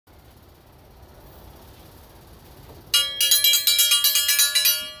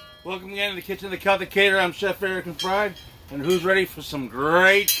Welcome again to the kitchen of the Celtic Caterer. I'm Chef Eric McBride, and who's ready for some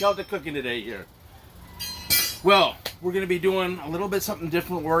great Celtic cooking today here? Well, we're going to be doing a little bit something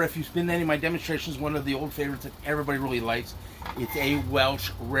different, or if you've been to any of my demonstrations, one of the old favorites that everybody really likes. It's a Welsh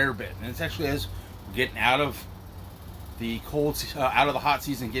Rarebit, and it's actually as we're getting out of the hot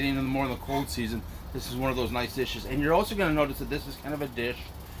season, getting into more of the cold season. This is one of those nice dishes, and you're also going to notice that this is kind of a dish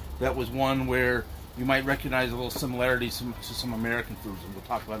that was one where you might recognize a little similarities to some American foods, and we'll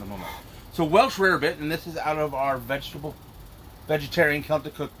talk about in a moment. So Welsh Rarebit, and this is out of our vegetarian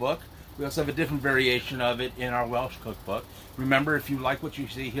Celtic cookbook. We also have a different variation of it in our Welsh cookbook. Remember, if you like what you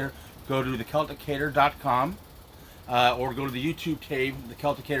see here, go to thecelticcaterer.com or go to the YouTube page, The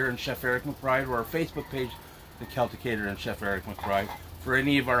Celtic Caterer and Chef Eric McBride, or our Facebook page, The Celtic Caterer and Chef Eric McBride, for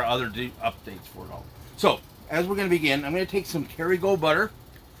any of our other updates for it all. So, as we're going to begin, I'm going to take some Kerrygold butter,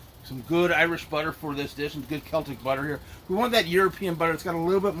 some good Irish butter for this dish, and good Celtic butter here. We want that European butter. It's got a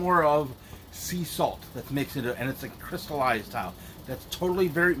little bit more of sea salt that's mixed into it, and it's a crystallized style. That's totally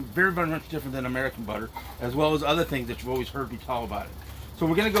very much different than American butter, as well as other things that you've always heard me tell about it. So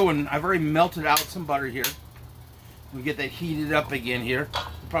we're going to go, and I've already melted out some butter here. We get that heated up again here.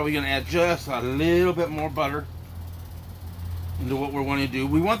 We're probably going to add just a little bit more butter into what we're wanting to do.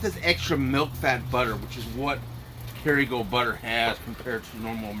 We want this extra milk fat butter, which is what Kerrygold butter has compared to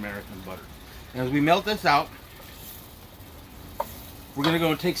normal American butter. And as we melt this out, we're going to go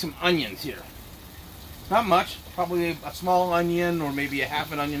and take some onions here. Not much, probably a small onion or maybe a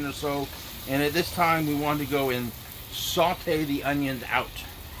half an onion or so. And at this time we want to go and saute the onions out.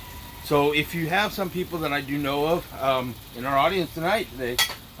 So if you have some people that I do know of in our audience today,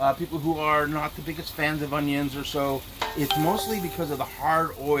 people who are not the biggest fans of onions or so, it's mostly because of the hard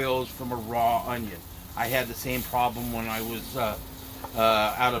oils from a raw onion. I had the same problem when I was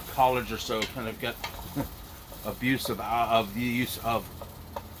out of college or so, kind of got abuse of the use of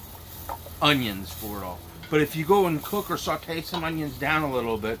onions for it all. But if you go and cook or saute some onions down a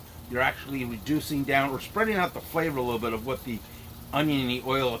little bit, you're actually reducing down or spreading out the flavor a little bit of what the oniony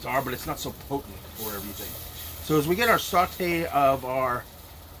oils are, but it's not so potent for everything. So as we get our saute of our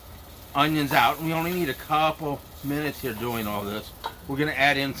onions out, we only need a couple minutes here doing all this, we're going to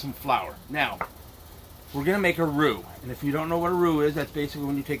add in some flour. Now, we're going to make a roux, and if you don't know what a roux is, that's basically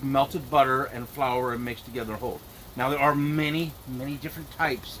when you take melted butter and flour and mix together whole. Now, there are many different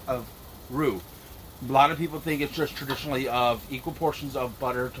types of roux. A lot of people think it's just traditionally of equal portions of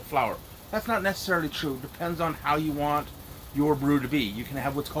butter to flour. That's not necessarily true. It depends on how you want your roux to be. You can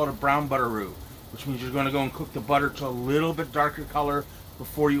have what's called a brown butter roux, which means you're going to go and cook the butter to a little bit darker color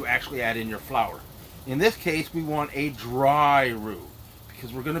before you actually add in your flour. In this case, we want a dry roux,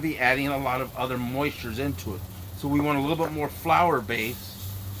 because we're going to be adding a lot of other moistures into it. So we want a little bit more flour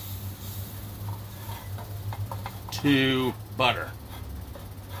base to butter.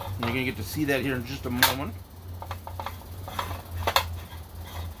 And you're going to get to see that here in just a moment.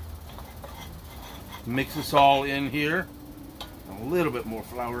 Mix this all in here. A little bit more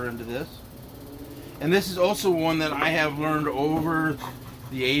flour into this. And this is also one that I have learned over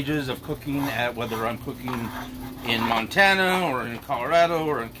the ages of cooking at, whether I'm cooking in Montana or in Colorado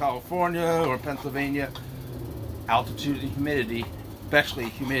or in California or Pennsylvania. Altitude and humidity, especially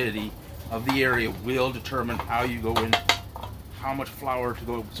humidity of the area, will determine how you go in, how much flour to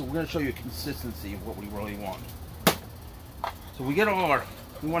go. So we're going to show you a consistency of what we really want. So we get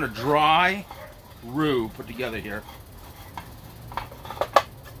we want a dry roux put together here.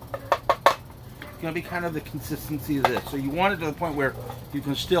 It's going to be kind of the consistency of this. So you want it to the point where you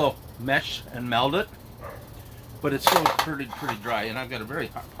can still mesh and meld it, but it's still pretty dry. And I've got a very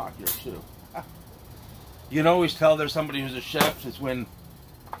hot pot here too. You can always tell there's somebody who's a chef is when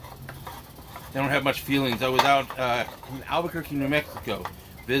they don't have much feelings. I was out in Albuquerque, New Mexico,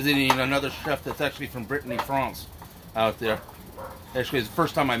 visiting another chef that's actually from Brittany, France, out there. Actually, it's the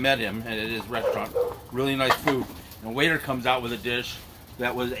first time I met him at his restaurant. Really nice food. And a waiter comes out with a dish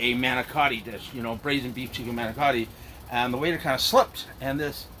that was a manicotti dish, you know, braised beef chicken manicotti. And the waiter kind of slipped, and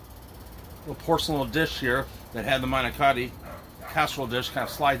this little porcelain dish here that had the manicotti casserole dish kind of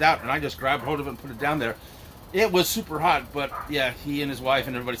slides out, and I just grabbed hold of it and put it down there. It was super hot, but yeah, he and his wife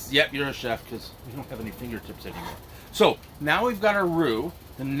and everybody said, yep, you're a chef, because we don't have any fingertips anymore. So now we've got our roux.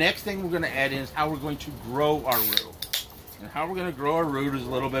 The next thing we're going to add in is how we're going to grow our roux. And how we're going to grow our roux is a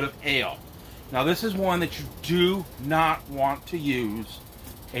little bit of ale. Now this is one that you do not want to use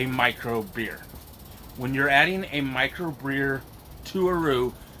a micro beer. When you're adding a micro beer to a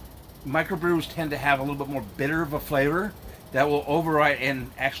roux, microbrews tend to have a little bit more bitter of a flavor that will override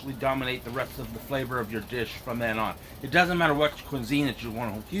and actually dominate the rest of the flavor of your dish from then on. It doesn't matter what cuisine that you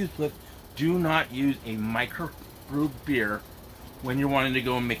want to infuse with, do not use a microbrew beer when you're wanting to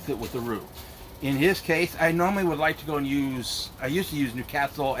go and mix it with the roux. In his case, I normally would like to go and I used to use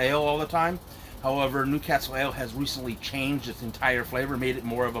Newcastle Ale all the time. However, Newcastle Ale has recently changed its entire flavor, made it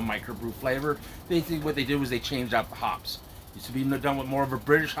more of a microbrew flavor. Basically what they did was they changed out the hops. It used to be done with more of a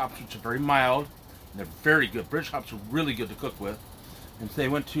British hops, which are very mild. And they're very good. British hops are really good to cook with. And so they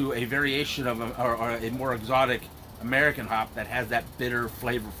went to a variation of or a more exotic American hop that has that bitter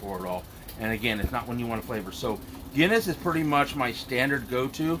flavor for it all. And again, it's not when you want to flavor. So Guinness is pretty much my standard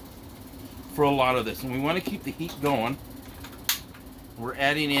go-to for a lot of this. And we want to keep the heat going. We're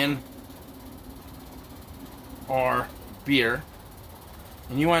adding in our beer.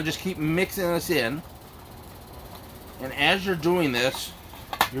 And you want to just keep mixing this in. And as you're doing this,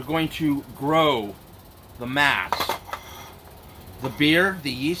 you're going to grow the mass. The beer,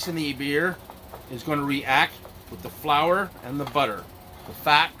 the yeast in the beer, is going to react with the flour and the butter, the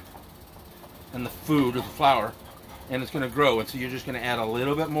fat and the food of the flour, and it's going to grow. And so you're just going to add a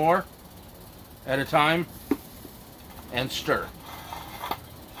little bit more at a time and stir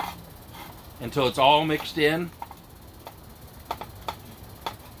until it's all mixed in.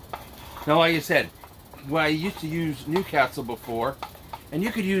 Now, like I said, well, I used to use Newcastle before, and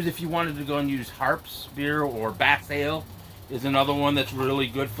you could use, if you wanted to go and use Harp's beer or Bass Ale is another one that's really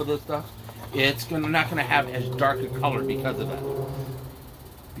good for this stuff. It's not going to have as dark a color because of that.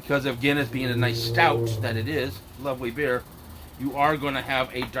 Because of Guinness being a nice stout that it is, lovely beer, you are going to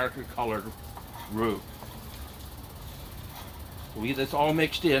have a darker colored roux. So we get this all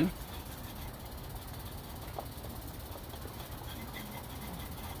mixed in.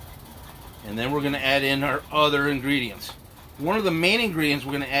 And then we're going to add in our other ingredients. One of the main ingredients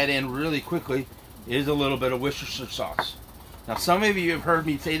we're going to add in really quickly is a little bit of Worcestershire sauce. Now, some of you have heard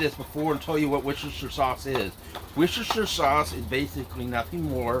me say this before and tell you what Worcestershire sauce is. Worcestershire sauce is basically nothing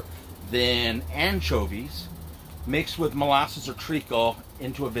more than anchovies mixed with molasses or treacle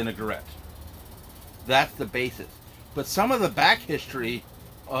into a vinaigrette. That's the basis. But some of the back history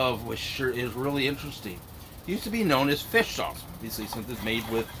of Worcestershire is really interesting. It used to be known as fish sauce, obviously, since it's made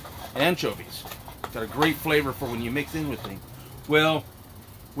with anchovies. It's got a great flavor for when you mix in with things. Well,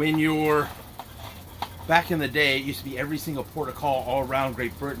 when you're back in the day, it used to be every single port of call all around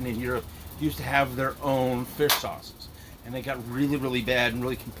Great Britain and Europe used to have their own fish sauces. And they got really, really bad and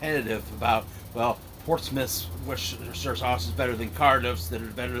really competitive about, well, Portsmouth's Worcestershire sauce is better than Cardiff's, that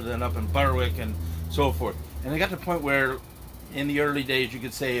is better than up in Berwick, and so forth. And they got to the point where, in the early days, you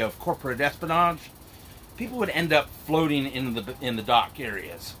could say, of corporate espionage, people would end up floating in the dock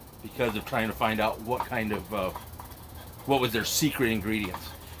areas because of trying to find out what kind of, what was their secret ingredients.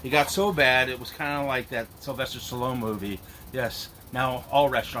 It got so bad, it was kind of like that Sylvester Stallone movie. Yes, now all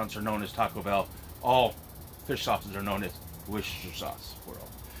restaurants are known as Taco Bell. All fish sauces are known as Worcestershire sauce.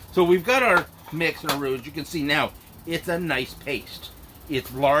 So we've got our mix and our roux. You can see now, it's a nice paste.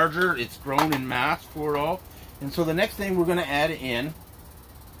 It's larger, it's grown in mass for it all. And so the next thing we're going to add in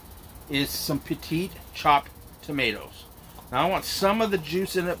is some petite chopped tomatoes. Now I want some of the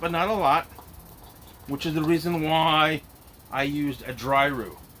juice in it, but not a lot, which is the reason why I used a dry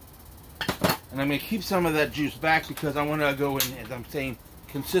roux. And I'm going to keep some of that juice back because I want to go in, as I'm saying,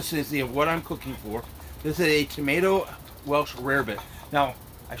 consistency of what I'm cooking for. This is a tomato Welsh Rarebit. Now,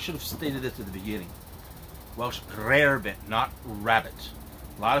 I should have stated this at the beginning. Welsh Rarebit, not rabbit.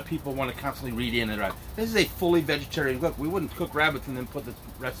 A lot of people want to constantly read in and out. This is a fully vegetarian cook. We wouldn't cook rabbits and then put the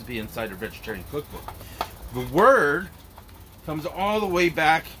recipe inside a vegetarian cookbook. The word comes all the way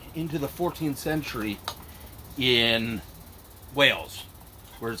back into the 14th century in Wales,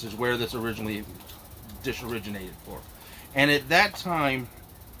 where this is where this dish originated for. And at that time,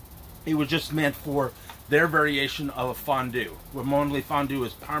 it was just meant for their variation of a fondue. Where normally fondue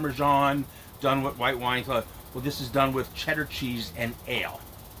is Parmesan, done with white wine. Well, this is done with cheddar cheese and ale.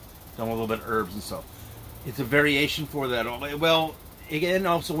 Done with a little bit of herbs and stuff. It's a variation for that. Well, it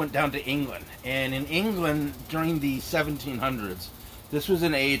also went down to England. And in England, during the 1700s, this was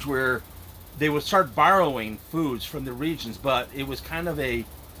an age where they would start borrowing foods from the regions, but it was kind of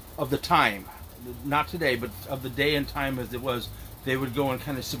of the time, not today, but of the day and time as it was, they would go and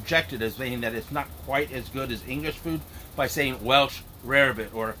kind of subject it as saying that it's not quite as good as English food by saying Welsh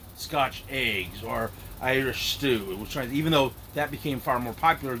Rarebit or Scotch eggs or Irish stew. It was trying, even though that became far more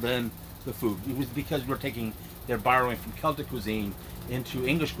popular than the food. It was because they're borrowing from Celtic cuisine into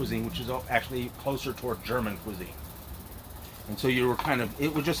English cuisine, which is actually closer toward German cuisine. And so you were kind of,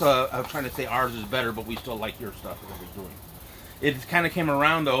 it was just trying to say ours is better, but we still like your stuff that we're doing. It kind of came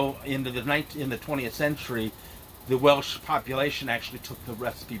around, though, in the 20th century, the Welsh population actually took the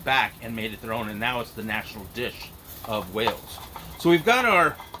recipe back and made it their own, and now it's the national dish of Wales. So we've got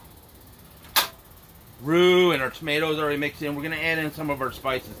our roux and our tomatoes already mixed in. We're going to add in some of our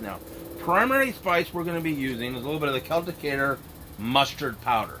spices now. Primary spice we're going to be using is a little bit of the Celtic Cater mustard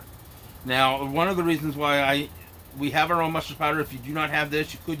powder. Now, one of the reasons why we have our own mustard powder, if you do not have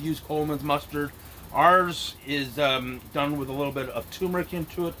this, you could use Coleman's mustard. Ours is done with a little bit of turmeric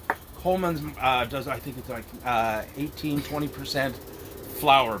into it. Coleman's does, I think it's like 18-20%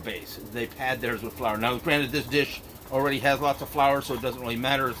 flour base. They pad theirs with flour. Now, granted, this dish already has lots of flour, so it doesn't really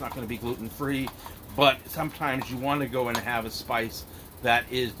matter. It's not going to be gluten-free. But sometimes you want to go and have a spice that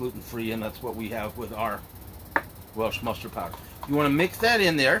is gluten-free, and that's what we have with our Welsh mustard powder. You want to mix that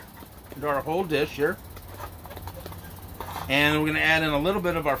in there into our whole dish here. And we're going to add in a little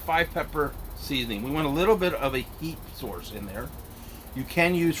bit of our 5-pepper seasoning. We want a little bit of a heat source in there. You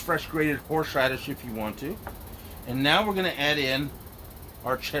can use fresh grated horseradish if you want to. And now we're going to add in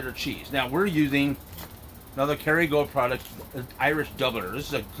our cheddar cheese. Now we're using another Kerrygold product, Irish Doubler. This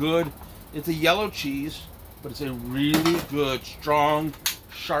is a good, it's a yellow cheese, but it's a really good, strong,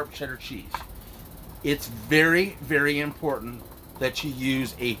 sharp cheddar cheese. It's very, very important that you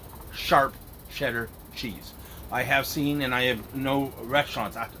use a sharp cheddar cheese. I have seen, and I have no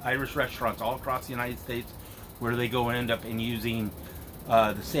restaurants, Irish restaurants all across the United States, where they go and end up in using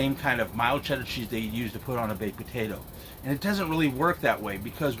the same kind of mild cheddar cheese they use to put on a baked potato. And it doesn't really work that way,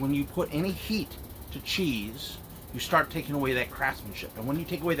 because when you put any heat to cheese, you start taking away that craftsmanship. And when you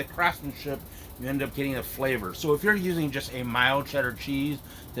take away the craftsmanship, you end up getting a flavor. So if you're using just a mild cheddar cheese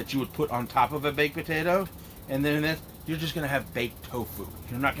that you would put on top of a baked potato, and then you're just going to have baked tofu.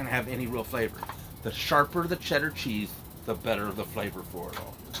 You're not going to have any real flavor. The sharper the cheddar cheese, the better the flavor for it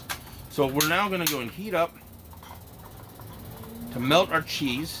all. So we're now going to go and heat up to melt our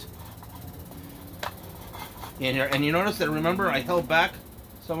cheese in here. And you notice that, remember, I held back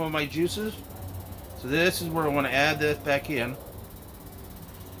some of my juices. So this is where I want to add this back in,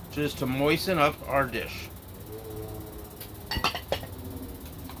 just to moisten up our dish.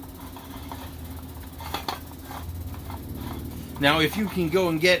 Now, if you can go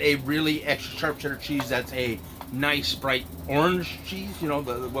and get a really extra sharp cheddar cheese that's a nice bright orange cheese, you know,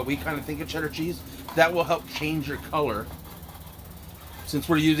 what we kind of think of cheddar cheese, that will help change your color. Since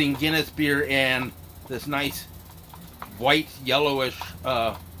we're using Guinness beer and this nice white yellowish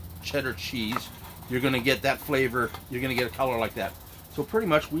cheddar cheese, you're going to get that flavor, you're going to get a color like that. So pretty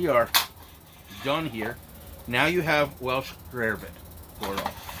much we are done here. Now you have Welsh Rarebit for it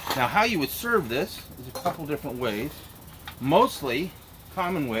all. Now how you would serve this is a couple different ways. Mostly,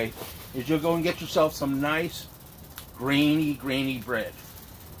 common way, is you'll go and get yourself some nice grainy bread.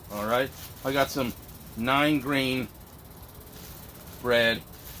 Alright? I got some 9-grain bread.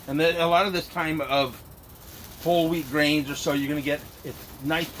 And then a lot of this time of whole wheat grains or so, you're going to get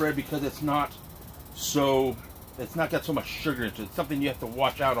nice bread because it's not got so much sugar into it. It's something you have to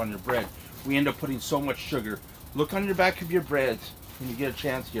watch out on your bread. We end up putting so much sugar. Look on your back of your breads when you get a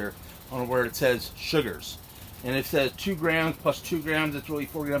chance here on where it says sugars. And it says 2 grams plus 2 grams, it's really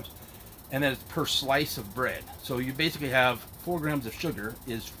 4 grams. And then it's per slice of bread. So you basically have 4 grams of sugar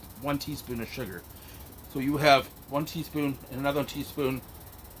is 1 teaspoon of sugar. So you have 1 teaspoon and another teaspoon.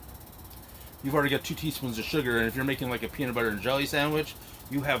 You've already got 2 teaspoons of sugar. And if you're making like a peanut butter and jelly sandwich,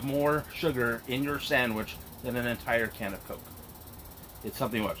 you have more sugar in your sandwich than an entire can of Coke. It's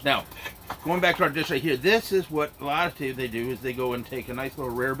something much. Now, going back to our dish right here, this is what a lot of times they do, is they go and take a nice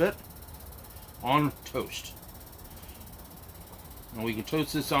little rarebit on toast. And we can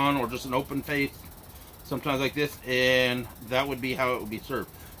toast this on, or just an open face, sometimes like this, and that would be how it would be served.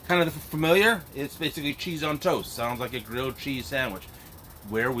 Kind of familiar? It's basically cheese on toast. Sounds like a grilled cheese sandwich.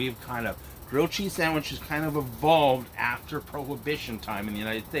 Where we've kind of, grilled cheese sandwiches kind of evolved after Prohibition time in the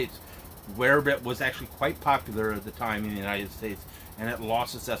United States. Rarebit was actually quite popular at the time in the United States, and it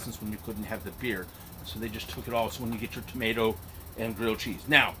lost its essence when you couldn't have the beer. So they just took it all. So when you get your tomato and grilled cheese.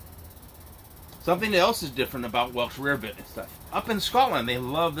 Now, something else is different about Welsh Rarebit and stuff. Up in Scotland, they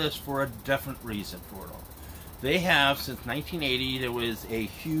love this for a different reason for it all. They have, since 1980, there was a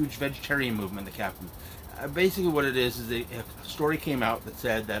huge vegetarian movement that happened. Basically what it is a story came out that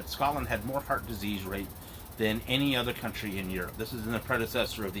said that Scotland had more heart disease rate than any other country in Europe. This is in the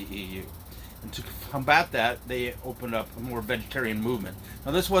predecessor of the EU. And to combat that, they opened up a more vegetarian movement.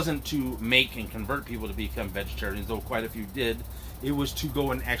 Now this wasn't to make and convert people to become vegetarians, though quite a few did. It was to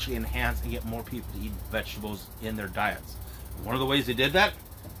go and actually enhance and get more people to eat vegetables in their diets. One of the ways they did that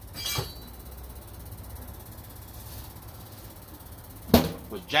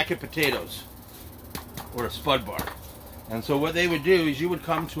was jacket potatoes, or a spud bar. And so what they would do is you would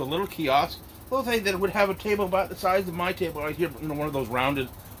come to a little kiosk, little thing that would have a table about the size of my table right here, you know, one of those rounded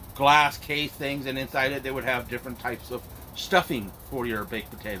glass case things, and inside it they would have different types of stuffing for your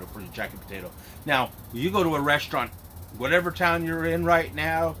baked potato, for your jacket potato. Now, you go to a restaurant, whatever town you're in right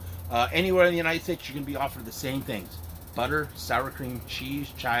now, anywhere in the United States, you can be offered the same things: butter, sour cream,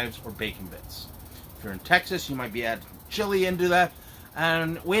 cheese, chives, or bacon bits. If you're in Texas, you might be adding chili into that.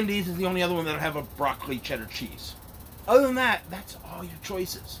 And Wendy's is the only other one that'll have a broccoli cheddar cheese. Other than that, that's all your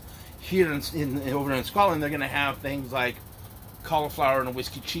choices. Here over in Scotland, they're going to have things like cauliflower and a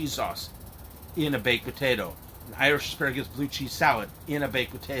whiskey cheese sauce in a baked potato, an Irish asparagus blue cheese salad in a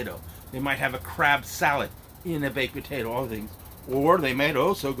baked potato. They might have a crab salad in a baked potato, all things. Or they might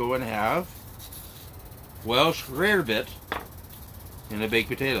also go and have Welsh Rarebit in a baked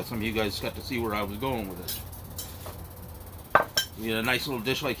potato. Some of you guys got to see where I was going with this. We get a nice little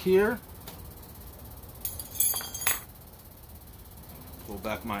dish like here. Pull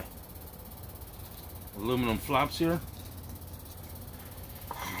back my aluminum flops here.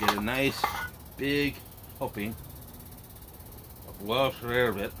 Get a nice big helping of Welsh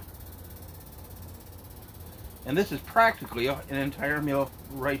Rarebit. And this is practically an entire meal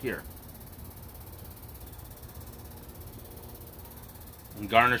right here. And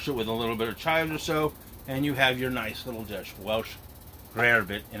garnish it with a little bit of chives or so, and you have your nice little dish, Welsh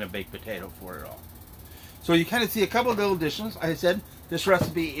Rarebit in a baked potato for it all. So you kind of see a couple of little additions. Like I said, this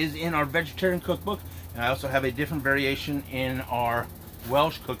recipe is in our vegetarian cookbook, and I also have a different variation in our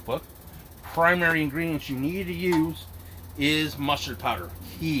Welsh cookbook. Primary ingredients you need to use is mustard powder.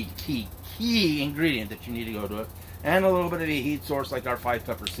 Key ingredient that you need to go to it. And a little bit of a heat source like our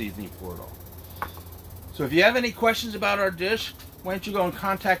 5-pepper seasoning for it all. So if you have any questions about our dish, why don't you go and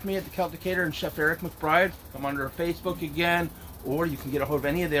contact me at the Celtic Caterer and Chef Eric McBride. I'm under Facebook again, or you can get a hold of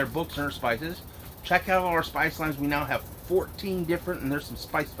any of their books and their spices. Check out all our spice lines. We now have 14 different, and there's some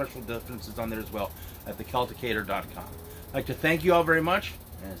spice special differences on there as well at thecelticcater.com. I'd like to thank you all very much,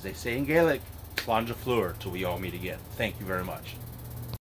 and as they say in Gaelic, Slán Flúr, till we all meet again. Thank you very much.